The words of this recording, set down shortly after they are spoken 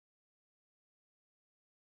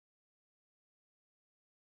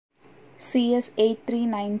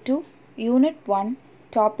CS8392, Unit 1,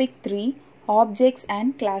 Topic 3, Objects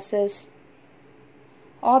and Classes.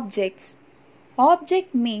 Objects.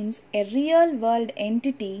 Object means a real-world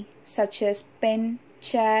entity such as pen,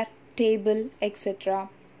 chair, table, etc.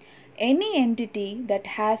 Any entity that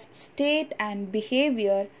has state and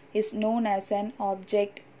behavior is known as an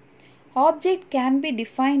object. Object can be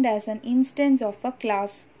defined as an instance of a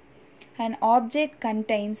class. An object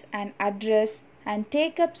contains an address and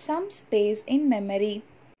take up some space in memory.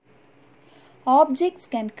 Objects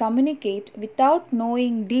can communicate without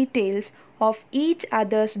knowing details of each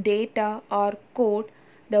other's data or code.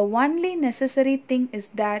 The only necessary thing is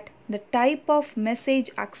that the type of message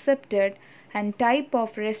accepted and type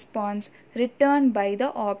of response returned by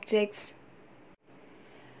the objects.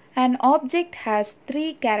 An object has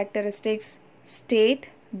three characteristics: state,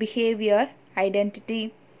 behavior,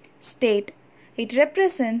 identity. State. It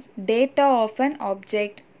represents data of an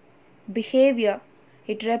object. Behavior.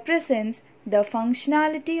 It represents the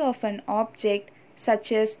functionality of an object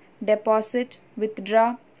such as deposit,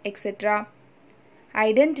 withdraw, etc.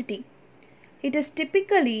 Identity. It is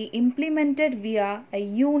typically implemented via a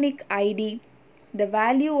unique ID. The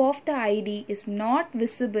value of the ID is not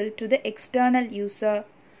visible to the external user,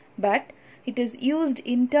 but it is used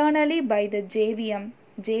internally by the JVM.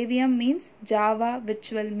 JVM means Java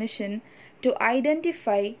Virtual Machine, to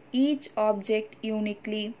identify each object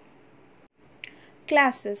uniquely.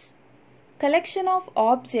 Classes. Collection of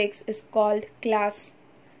objects is called class.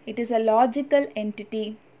 It is a logical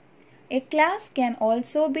entity. A class can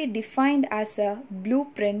also be defined as a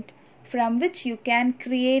blueprint from which you can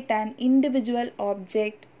create an individual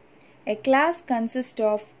object. A class consists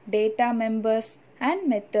of data members and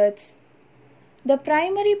methods. The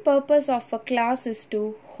primary purpose of a class is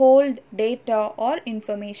to hold data or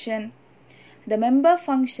information. The member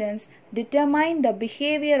functions determine the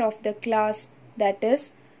behavior of the class, that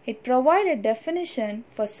is, it provides a definition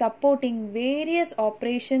for supporting various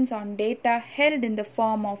operations on data held in the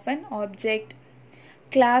form of an object.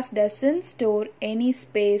 Class doesn't store any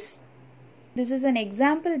space. This is an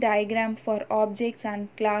example diagram for objects and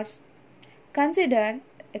class. Consider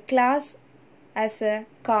a class as a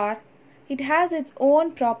car. It has its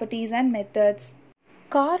own properties and methods.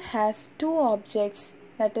 Car has two objects,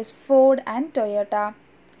 that is Ford and Toyota.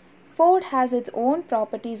 Ford has its own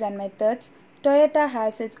properties and methods. Toyota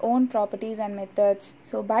has its own properties and methods.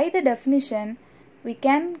 So by the definition, we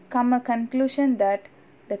can come a conclusion that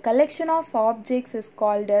the collection of objects is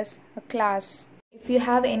called as a class. If you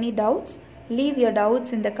have any doubts, leave your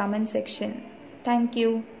doubts in the comment section. Thank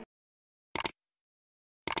you.